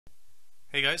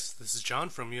Hey guys, this is John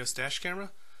from US Dash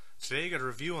Camera. Today I got a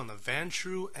review on the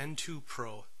Vantrue N2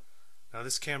 Pro. Now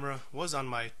this camera was on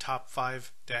my top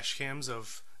 5 dash cams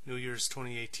of New Year's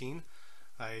 2018.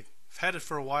 I've had it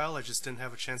for a while, I just didn't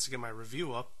have a chance to get my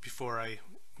review up before I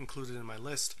included it in my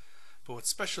list. But what's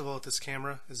special about this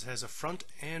camera is it has a front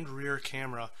and rear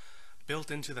camera built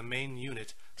into the main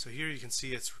unit. So here you can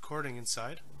see it's recording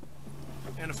inside.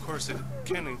 And of course it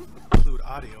can include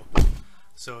audio.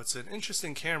 So it's an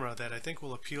interesting camera that I think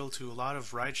will appeal to a lot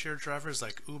of rideshare drivers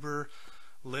like Uber,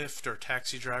 Lyft, or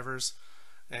taxi drivers.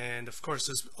 And of course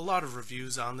there's a lot of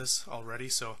reviews on this already,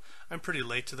 so I'm pretty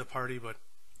late to the party, but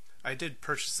I did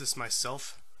purchase this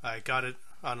myself. I got it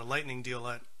on a lightning deal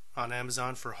on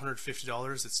Amazon for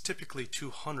 $150. It's typically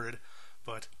 $200,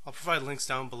 but I'll provide links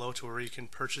down below to where you can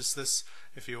purchase this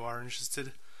if you are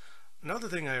interested. Another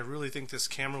thing I really think this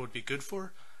camera would be good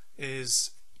for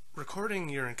is recording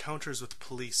your encounters with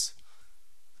police.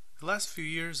 The last few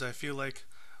years I feel like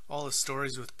all the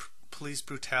stories with police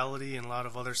brutality and a lot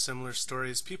of other similar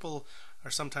stories, people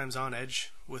are sometimes on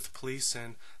edge with police,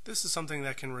 and this is something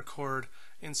that can record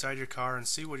inside your car and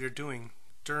see what you're doing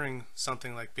during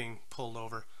something like being pulled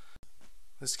over.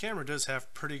 This camera does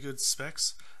have pretty good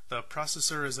specs. The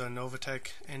processor is a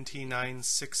Novatec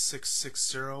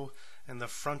NT96660, and the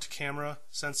front camera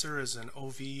sensor is an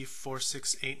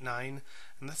OV4689,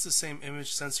 and that's the same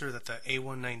image sensor that the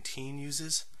A119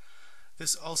 uses.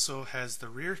 This also has the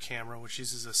rear camera, which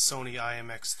uses a Sony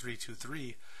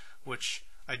IMX323, which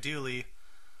ideally,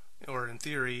 or in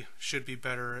theory, should be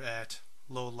better at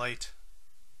low light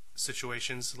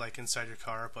situations like inside your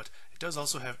car, but it does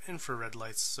also have infrared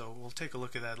lights, so we'll take a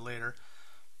look at that later.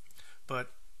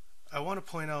 But I want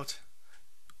to point out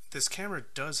this camera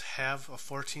does have a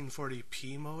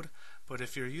 1440p mode, but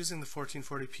if you're using the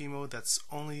 1440p mode, that's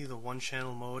only the one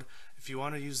channel mode. If you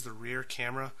want to use the rear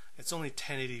camera, it's only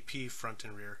 1080p front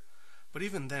and rear. But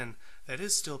even then, that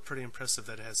is still pretty impressive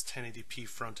that it has 1080p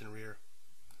front and rear.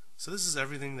 So this is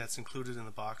everything that's included in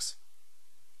the box.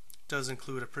 It does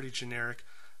include a pretty generic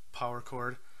power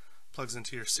cord, plugs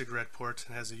into your cigarette port,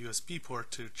 and has a USB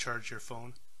port to charge your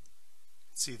phone.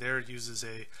 See there, it uses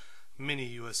a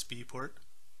mini USB port.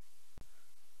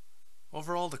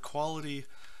 Overall, the quality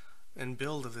and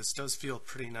build of this does feel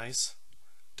pretty nice.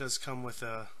 It does come with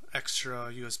an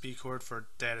extra USB cord for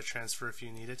data transfer if you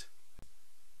need it.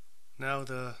 Now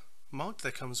the mount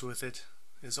that comes with it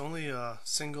is only a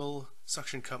single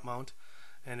suction cup mount,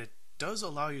 and it does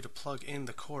allow you to plug in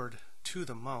the cord to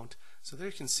the mount. So there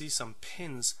you can see some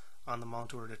pins on the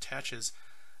mount where it attaches.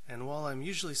 And while I'm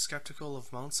usually skeptical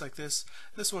of mounts like this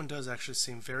one does actually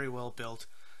seem very well built.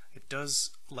 It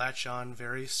does latch on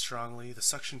very strongly. The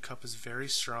suction cup is very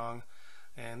strong,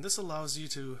 and this allows you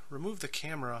to remove the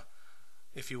camera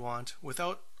if you want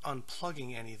without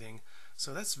unplugging anything.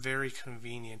 So that's very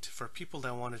convenient for people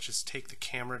that want to just take the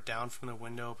camera down from the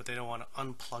window but they don't want to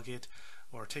unplug it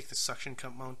or take the suction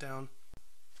cup mount down.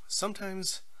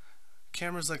 Sometimes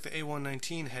cameras like the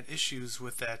A119 had issues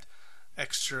with that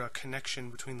extra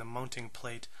connection between the mounting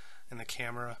plate and the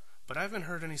camera, but I haven't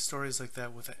heard any stories like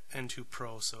that with the N2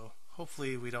 Pro, so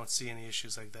hopefully we don't see any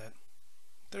issues like that.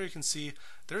 There you can see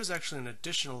there is actually an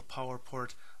additional power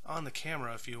port on the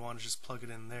camera if you want to just plug it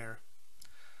in there.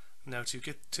 Now to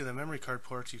get to the memory card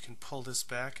port, you can pull this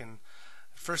back, and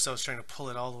at first I was trying to pull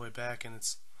it all the way back, and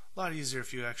it's a lot easier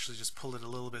if you actually just pull it a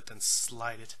little bit than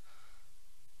slide it.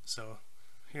 So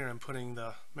here I'm putting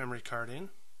the memory card in.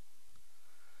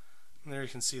 And there you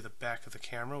can see the back of the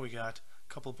camera. We got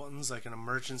a couple buttons like an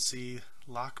emergency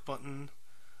lock button,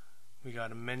 we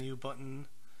got a menu button,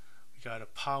 we got a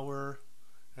power,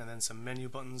 and then some menu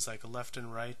buttons like a left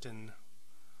and right, and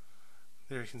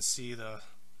there you can see the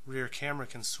rear camera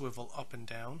can swivel up and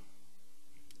down.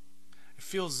 It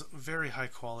feels very high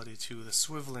quality too. The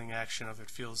swiveling action of it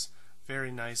feels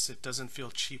very nice. It doesn't feel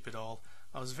cheap at all.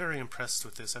 I was very impressed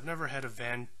with this. I've never had a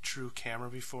Vantrue camera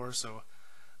before, so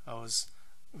I was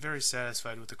very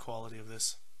satisfied with the quality of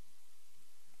this.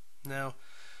 Now,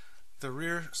 the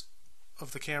rear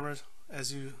of the camera,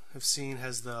 as you have seen,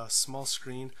 has the small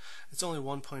screen. It's only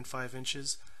 1.5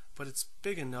 inches, but it's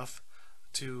big enough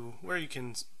to where you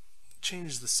can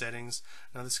change the settings.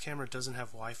 Now this camera doesn't have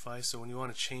Wi-Fi, so when you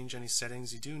want to change any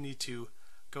settings, you do need to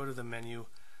go to the menu,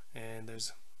 and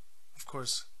there's of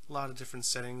course a lot of different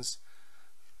settings,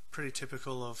 pretty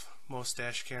typical of most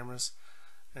dash cameras.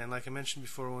 And like I mentioned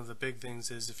before, one of the big things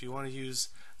is if you want to use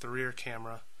the rear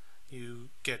camera, you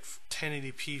get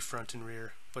 1080p front and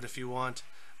rear, but if you want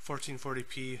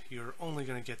 1440p, you're only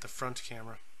going to get the front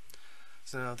camera.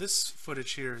 So now this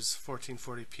footage here is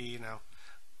 1440p. Now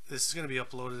this is going to be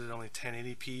uploaded at only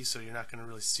 1080p, so you're not going to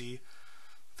really see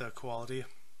the quality.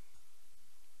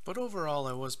 But overall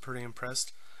I was pretty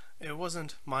impressed. It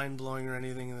wasn't mind-blowing or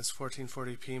anything in this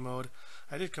 1440p mode.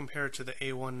 I did compare it to the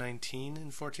A119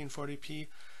 in 1440p,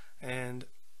 and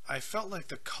I felt like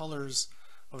the colors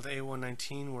of the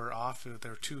A119 were off. They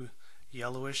were too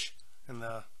yellowish, and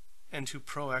the N2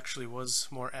 Pro actually was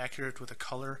more accurate with the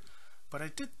color. But I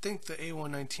did think the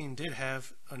A119 did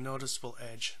have a noticeable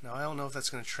edge. Now I don't know if that's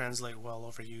going to translate well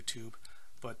over YouTube,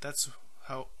 but that's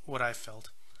what I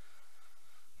felt.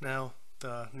 Now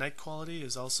the night quality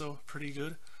is also pretty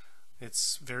good.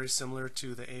 It's very similar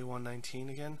to the A119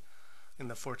 again in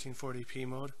the 1440p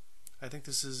mode. I think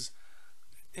this is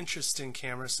an interesting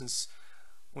camera since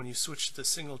when you switch to the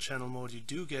single channel mode you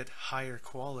do get higher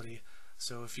quality.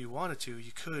 So if you wanted to,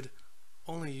 you could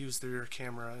only use the rear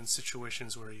camera in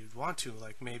situations where you'd want to,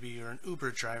 like maybe you're an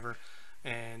Uber driver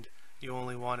and you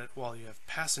only want it while you have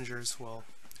passengers. Well,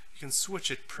 you can switch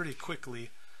it pretty quickly.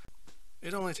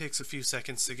 It only takes a few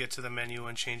seconds to get to the menu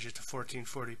and change it to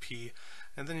 1440p,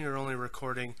 and then you're only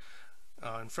recording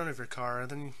in front of your car,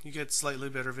 and then you get slightly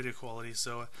better video quality.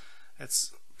 So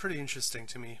it's pretty interesting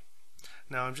to me.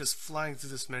 Now I'm just flying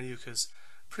through this menu because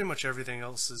pretty much everything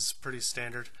else is pretty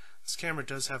standard. This camera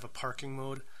does have a parking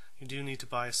mode. You do need to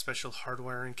buy a special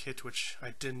hardwiring kit, which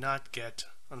I did not get,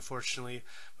 unfortunately,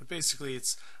 but basically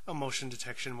it's a motion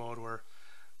detection mode where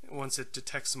once it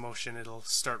detects motion it'll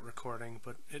start recording,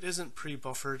 but it isn't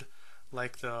pre-buffered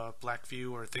like the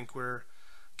Blackview or Thinkware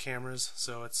cameras,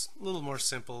 so it's a little more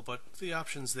simple, but the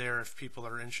option's there if people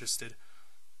are interested.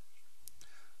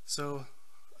 So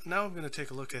now I'm going to take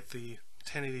a look at the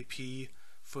 1080p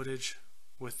footage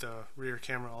with the rear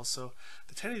camera also.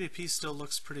 The 1080p still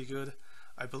looks pretty good.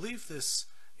 I believe this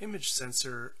image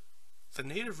sensor, the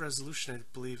native resolution I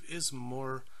believe is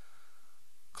more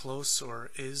close, or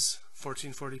is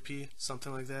 1440p,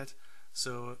 something like that.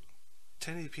 So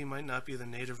 1080p might not be the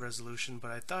native resolution,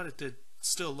 but I thought it did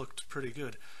still looked pretty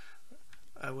good.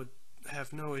 I would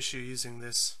have no issue using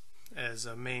this as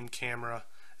a main camera,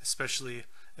 especially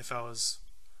if I was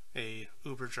a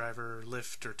Uber driver, or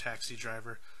Lyft, or taxi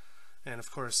driver. And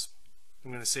of course,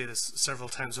 I'm going to say this several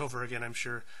times over again, I'm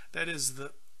sure, that is,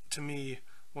 to me,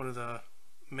 one of the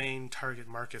main target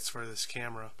markets for this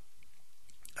camera.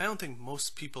 I don't think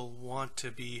most people want to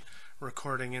be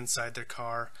recording inside their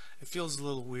car. It feels a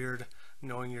little weird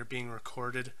knowing you're being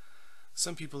recorded.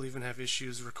 Some people even have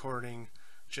issues recording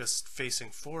just facing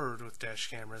forward with dash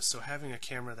cameras, so having a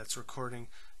camera that's recording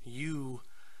you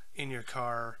in your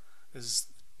car is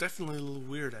definitely a little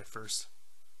weird at first.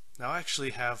 Now I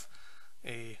actually have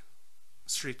a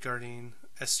Street Guardian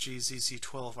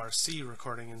SG-ZZ12RC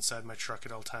recording inside my truck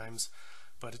at all times,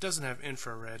 but it doesn't have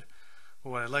infrared.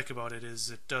 What I like about it is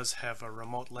it does have a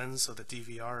remote lens, so the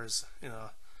DVR is in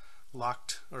a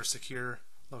locked or secure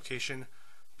location,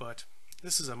 but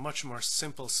this is a much more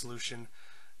simple solution.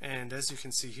 And as you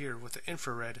can see here with the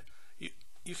infrared,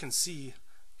 you can see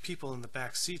people in the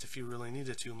back seat if you really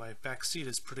needed to. My back seat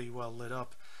is pretty well lit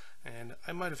up, and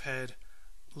I might have had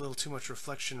a little too much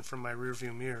reflection from my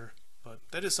rearview mirror, but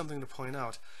that is something to point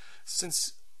out.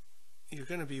 Since you're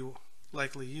going to be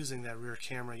likely using that rear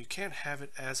camera, you can't have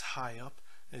it as high up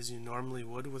as you normally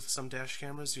would with some dash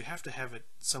cameras. You have to have it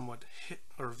somewhat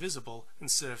visible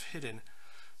instead of hidden.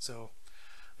 So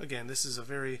again, this is a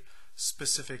very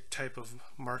specific type of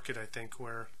market, I think,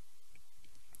 where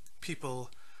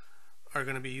people are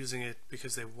going to be using it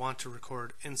because they want to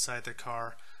record inside their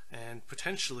car, and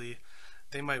potentially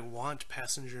they might want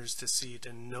passengers to see it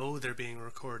and know they're being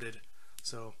recorded.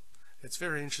 So it's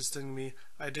very interesting to me.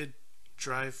 I did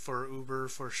drive for Uber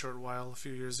for a short while a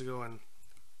few years ago and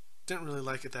didn't really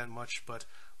like it that much, but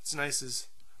what's nice is,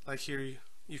 like here,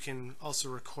 you can also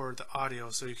record the audio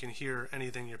so you can hear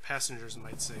anything your passengers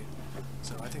might say.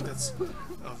 So I think that's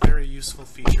a very useful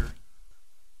feature.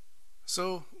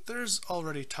 So there's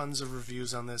already tons of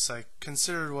reviews on this. I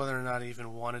considered whether or not I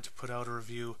even wanted to put out a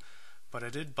review, but I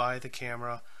did buy the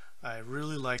camera. I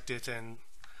really liked it, and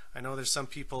I know there's some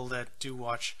people that do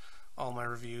watch all my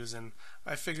reviews, and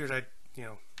I figured I'd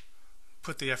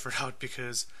put the effort out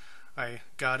because I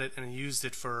got it and used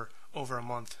it for over a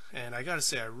month, and I gotta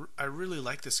say I really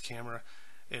like this camera.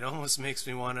 It almost makes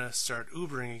me want to start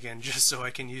Ubering again just so I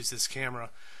can use this camera.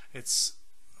 It's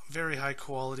very high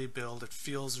quality build. It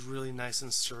feels really nice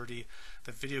and sturdy.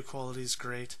 The video quality is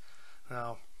great.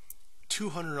 Now,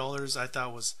 $200 I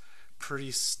thought was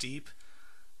pretty steep.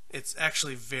 It's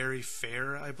actually very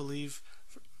fair, I believe,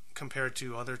 compared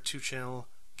to other two-channel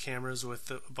cameras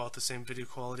with about the same video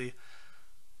quality.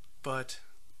 But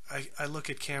I look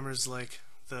at cameras like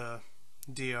the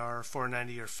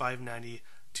DR490 or 590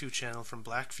 two-channel from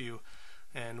Blackview,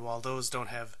 and while those don't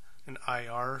have an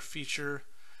IR feature,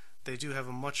 they do have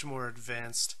a much more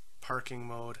advanced parking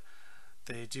mode.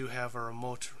 They do have a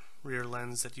remote rear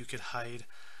lens that you could hide.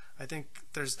 I think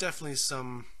there's definitely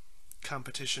some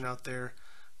competition out there,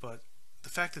 but the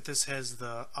fact that this has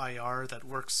the IR that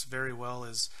works very well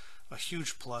is a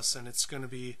huge plus, and it's going to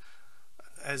be,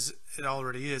 as it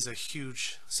already is, a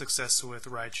huge success with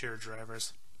rideshare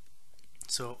drivers.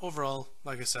 So overall,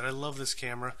 like I said, I love this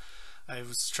camera. I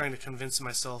was trying to convince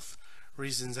myself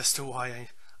reasons as to why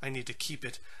I need to keep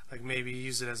it, like maybe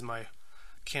use it as my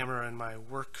camera in my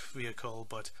work vehicle,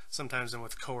 but sometimes I'm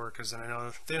with coworkers and I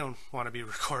know they don't want to be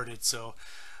recorded, so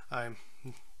I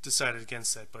decided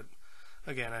against that. But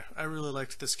again, I really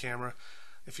liked this camera.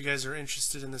 If you guys are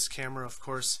interested in this camera, of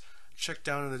course, check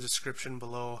down in the description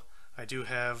below. I do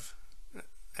have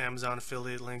Amazon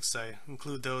affiliate links. I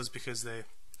include those because they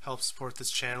help support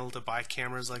this channel to buy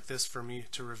cameras like this for me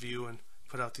to review and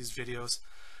put out these videos.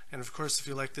 And of course, if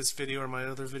you like this video or my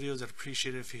other videos, I'd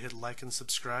appreciate it if you hit like and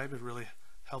subscribe. It really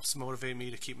helps motivate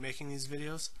me to keep making these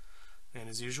videos. And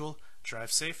as usual,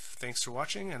 drive safe. Thanks for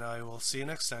watching, and I will see you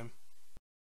next time.